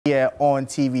here on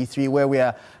TV3, where we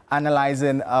are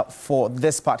analyzing for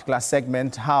this particular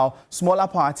segment how smaller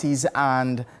parties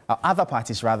and other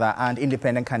parties rather and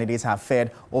independent candidates have fared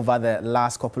over the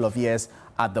last couple of years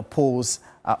at the polls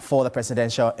for the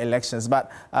presidential elections.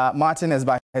 But Martin is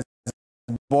back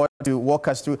board to walk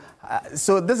us through.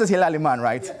 So this is Hilary Man,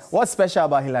 right? Yes. What's special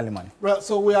about Hilary Man? Well,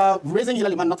 so we are raising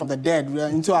Hilary Man not from the dead. We are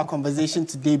into our conversation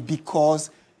today because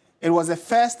it was the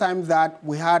first time that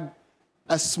we had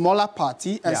a smaller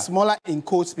party, smaller in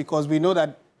quotes, because we know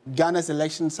that Ghana's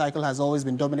election cycle has always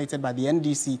been dominated by the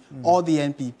NDC or the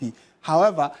NPP.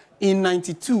 However, in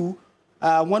 '92,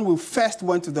 when we first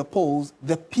went to the polls,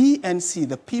 the PNC,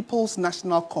 the People's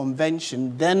National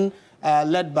Convention, then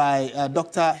led by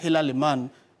Dr. Hilary Man,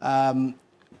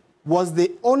 was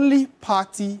the only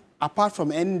party, apart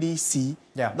from NDC,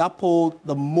 that polled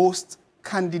the most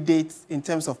candidates in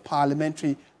terms of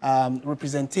parliamentary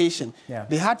representation.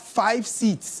 They had 5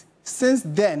 seats. Since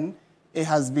then, it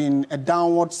has been a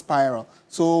downward spiral.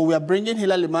 So we are bringing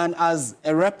Hilary Man as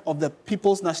a rep of the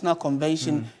People's National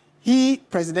Convention. He,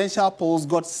 presidential polls,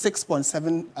 got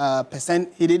 6.7%.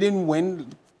 He didn't win.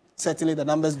 Certainly, the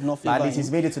numbers do not favor him. At least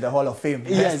he's made it to the Hall of Fame.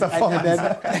 Yes,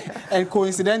 and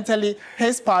coincidentally,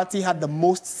 his party had the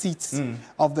most seats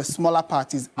of the smaller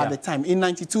parties at the time. In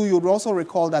 '92, you would also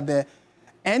recall that the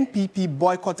NPP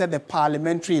boycotted the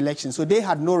parliamentary election, so they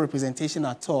had no representation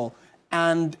at all.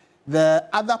 And the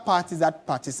other parties that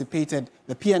participated,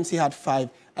 the PNC had 5,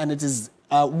 and it is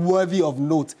worthy of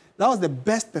note. That was the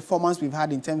best performance we've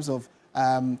had in terms of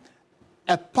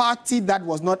a party that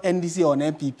was not NDC or an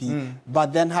NPP,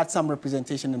 but then had some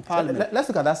representation in parliament. Let's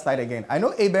look at that slide again. I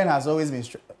know ABN has always been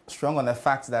strong on the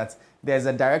fact that there's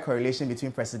a direct correlation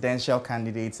between presidential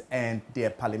candidates and their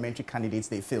parliamentary candidates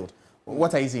they field.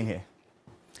 What are you seeing here?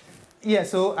 Yeah,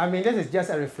 so, I mean, this is just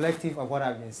a reflective of what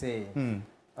I've been saying.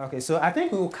 Okay, so I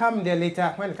think we'll come there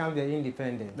later when it comes to the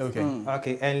independent. Okay.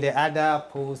 Okay, and the other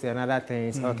polls and other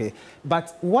things. Okay.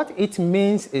 But what it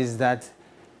means is that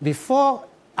before,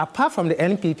 apart from the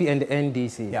NPP and the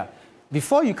NDC,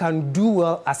 before you can do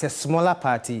well as a smaller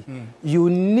party, you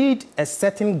need a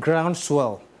certain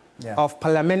groundswell of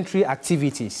parliamentary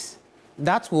activities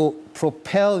that will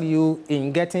propel you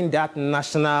in getting that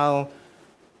national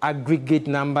aggregate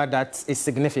number that is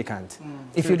significant.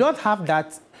 If you don't have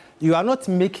that, you are not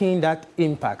making that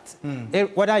impact.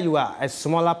 Whether you are a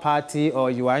smaller party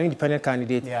or you are an independent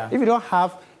candidate, if you don't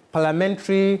have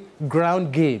parliamentary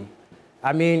ground game,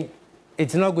 I mean,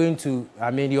 it's not going to, I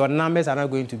mean, your numbers are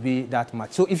not going to be that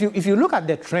much. So if you look at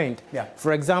the trend,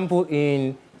 for example,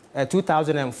 in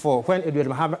 2004, when Edward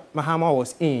Mahama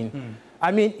was in,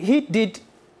 I mean, he did,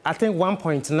 I think,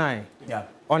 1.9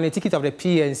 on the ticket of the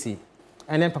PNC.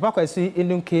 And then Papa Kwesi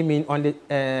Indum came in on the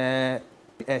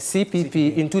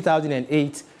CPP in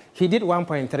 2008. He did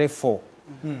 1.34.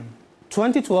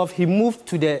 2012, he moved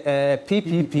to the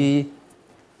PPP.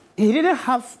 He didn't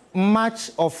have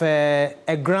much of a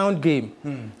ground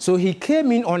game. So he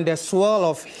came in on the swell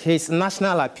of his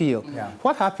national appeal.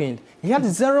 What happened? He had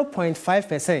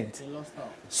 0.5%.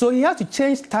 So he had to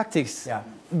change tactics,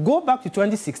 go back to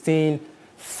 2016,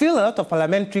 fill a lot of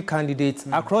parliamentary candidates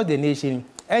across the nation,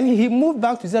 and he moved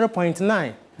back to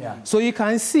 0.9. So you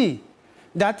can see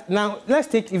that now, let's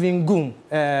take even GUM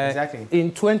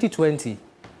in 2020.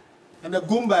 And the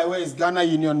GUM, by the way, is Ghana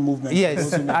Union Movement.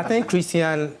 Yes, I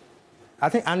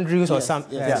think Andrews or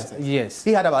something. Yes.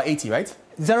 He had about 80, right?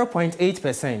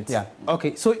 0.8%.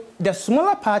 Okay, so the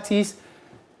smaller parties,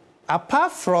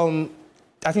 apart from,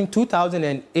 I think,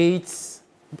 2008,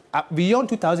 beyond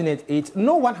 2008,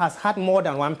 no one has had more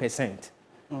than 1%.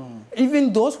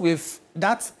 Even those with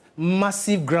that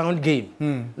massive ground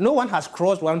game, no one has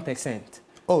crossed 1%.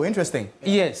 Oh, interesting.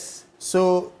 Yes.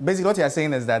 So basically what you're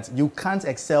saying is that you can't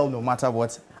excel no matter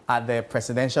what at the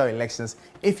presidential elections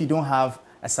if you don't have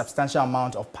a substantial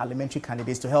amount of parliamentary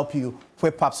candidates to help you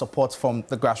whip up support from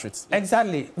the grassroots.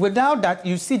 Exactly. Without that,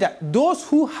 you see that those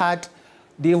who had,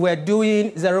 they were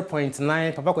doing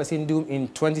 0.9, Papa Kwesi Indum in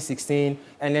 2016,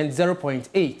 and then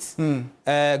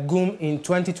 0.8 GUM in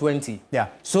 2020.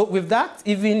 So with that,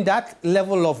 even that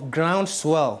level of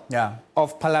groundswell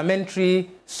of parliamentary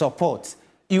support,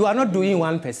 you are not doing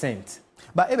 1%.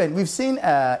 But even we've seen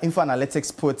Info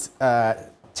Analytics put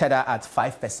Cheddar at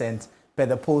 5% per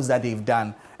the polls that they've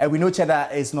done. And we know Cheddar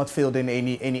is not fielding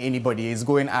anybody. He's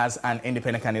going as an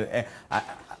independent candidate.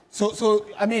 So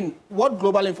I mean, what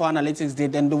Global Info Analytics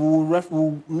did, and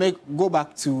we'll go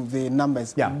back to the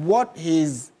numbers.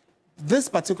 This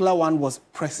particular one was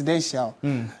presidential,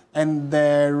 and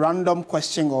the random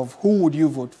question of who would you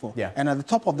vote for? And at the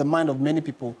top of the mind of many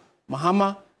people,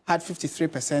 Mahama had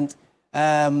 53%,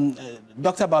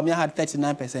 Dr. Bawumia had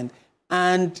 39%,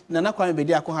 and Nana Kwame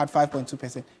Bediako had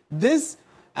 5.2%. This,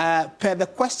 per the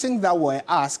questions that were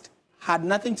asked, had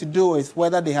nothing to do with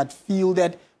whether they had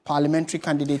fielded parliamentary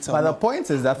candidates or not. But the point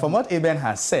is that from what Eben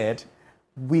has said,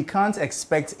 we can't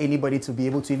expect anybody to be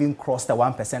able to even cross the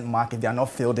 1% mark if they are not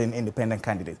fielding independent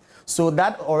candidates. So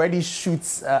that already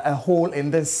shoots a hole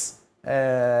in this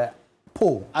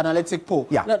poll. Analytic poll.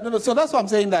 Yeah. No, so that's why I'm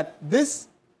saying that this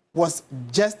was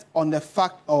just on the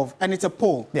fact of, and it's a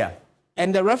poll. Yeah.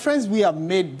 And the reference we have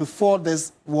made before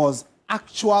this was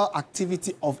actual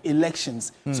activity of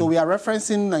elections. So we are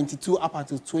referencing 92 up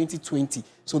until 2020.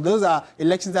 So those are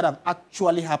elections that have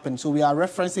actually happened. So we are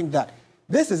referencing that.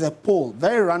 This is a poll,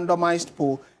 very randomized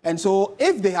poll. And so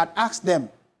if they had asked them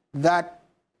that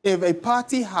if a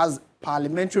party has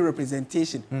parliamentary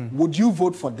representation, would you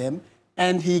vote for them?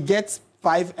 And he gets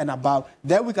 5 and above,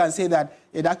 then we can say that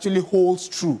it actually holds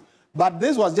true. But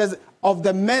this was just, of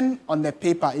the men on the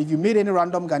paper, if you made any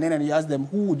random Ghanaian and you asked them,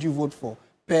 who would you vote for?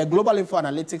 Per Global Info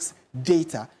Analytics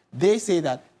data, they say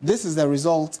that this is the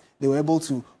result they were able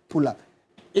to pull up.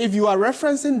 If you are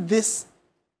referencing this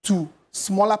to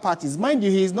smaller parties, mind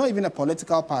you, he is not even a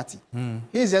political party.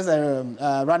 He is just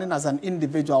running as an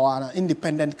individual or an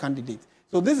independent candidate.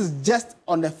 So this is just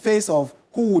on the face of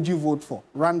who would you vote for,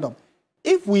 random.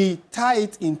 If we tie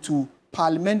it into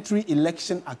parliamentary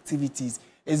election activities,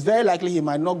 it's very likely he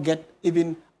might not get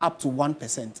even up to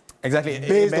 1%. Exactly,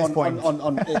 based Eben's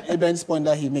on Eben's point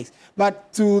that he makes.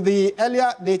 But to the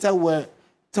earlier data we're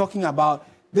talking about,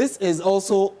 this is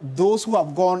also those who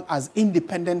have gone as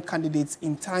independent candidates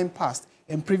in time past,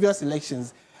 in previous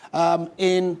elections.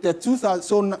 In the 2000,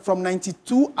 so from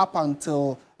 92 up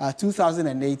until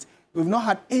 2008, we've not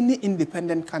had any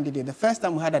independent candidate. The first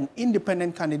time we had an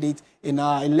independent candidate in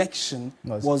our election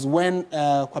was when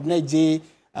Kwabena J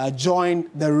joined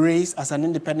the race as an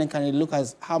independent candidate. Look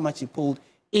at how much he pulled.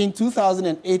 In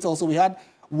 2008 also, we had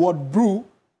Ward Brew,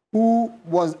 who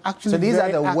was actually So these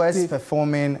are the active. worst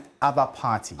performing other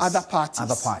parties? Other parties.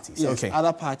 Other parties, Yes, okay.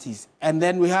 other parties. And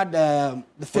then we had the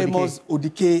famous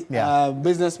Odike,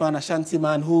 businessman, Ashanti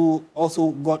man, who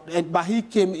also got, but he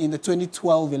came in the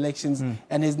 2012 elections,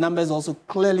 and his numbers also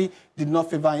clearly did not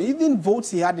favor him. Even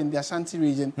votes he had in the Ashanti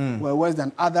region were worse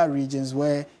than other regions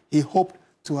where he hoped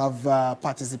to have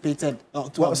participated.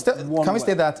 Can we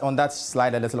stay that on that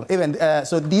slide a little? Even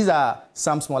so, these are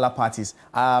some smaller parties.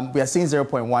 We are seeing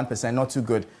 0.1%, not too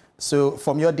good. So,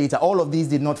 from your data, all of these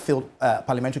did not field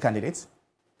parliamentary candidates.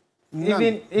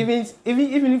 Even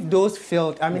if those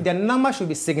failed, I mean, the number should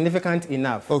be significant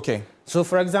enough. Okay. So,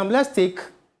 for example, let's take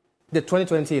the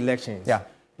 2020 elections. Yeah.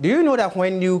 Do you know that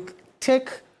when you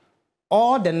take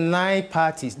all the 9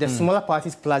 parties, the smaller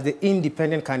parties plus the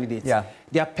independent candidates,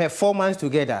 their performance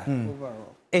together,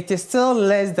 it is still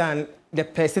less than the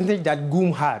percentage that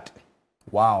GUM had.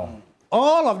 Wow.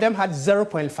 All of them had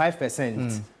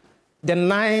 0.5%. The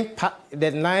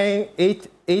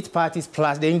eight parties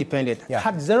plus the independent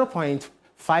had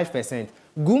 0.5%.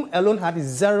 GUM alone had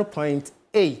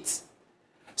 0.8%.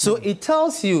 So it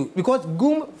tells you, because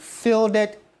GUM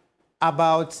fielded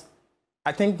about,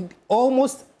 I think,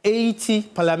 almost 80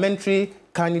 parliamentary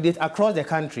candidates across the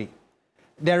country.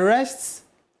 The rest,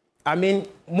 I mean,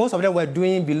 most of them were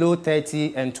doing below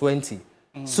 30 and 20.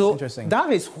 So that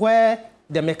is where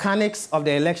the mechanics of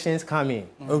the elections come in.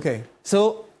 Okay.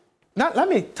 So now let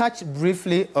me touch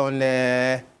briefly on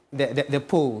the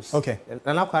polls. Okay.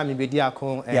 And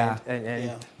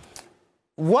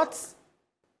what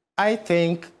I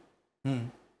think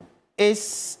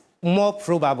is more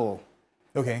probable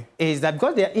is that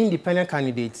because they are independent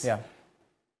candidates,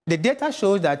 the data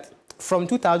shows that from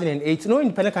 2008, no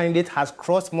independent candidate has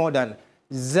crossed more than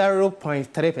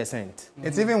 0.3%.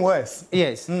 It's even worse.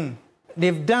 Yes.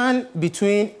 They've done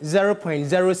between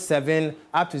 0.07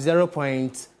 up to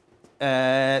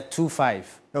 0.25.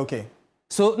 Okay.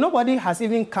 So nobody has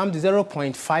even come to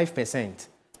 0.5%.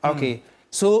 Okay.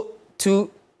 So to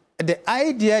the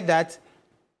idea that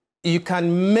you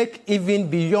can make even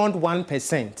beyond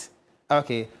 1%,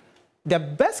 okay, the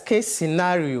best case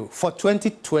scenario for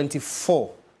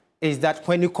 2024 is that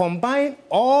when you combine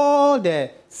all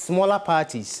the smaller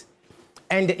parties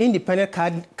and the independent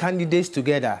candidates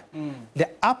together, the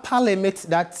upper limit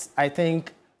that I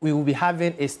think we will be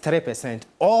having is 3%.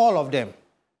 All of them.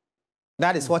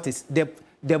 That is what is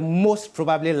the most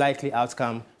probably likely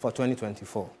outcome for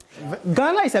 2024.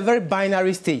 Ghana is a very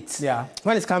binary state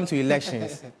when it comes to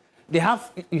elections. You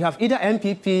have either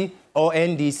MPP or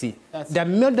NDC. The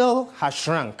middle has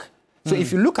shrunk. So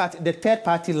if you look at the third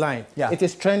party line, it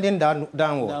is trending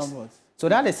downwards. So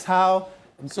that is how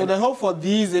So the hope for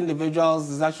these individuals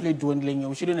is actually dwindling.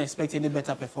 We shouldn't expect any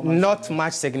better performance. Not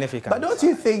much significant. But don't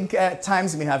you think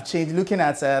times may have changed, looking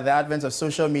at the advent of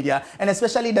social media, and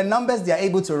especially the numbers they are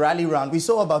able to rally around? We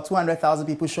saw about 200,000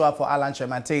 people show up for Alan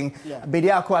Chemating. Yeah.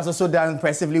 Bediako has also done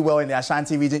impressively well in the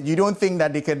Ashanti region. You don't think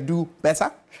that they could do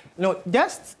better? No,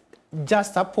 just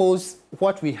suppose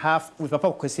what we have with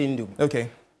Papa Kwesi. Okay.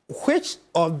 Which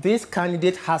of these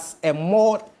candidates has a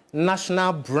more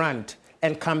national brand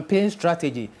and campaign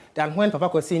strategy than when Papa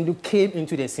Kwesi came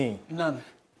into the scene? None.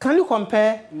 Can you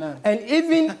compare? None. And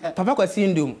even Papa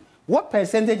Kwesi, what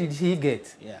percentage did he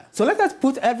get? Yeah. So let us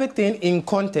put everything in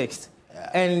context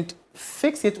and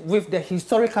fix it with the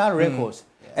historical records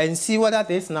and see whether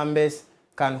these numbers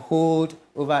can hold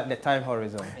over the time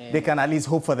horizon. They can at least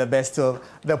hope for the best till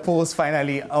the polls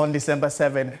finally on December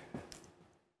 7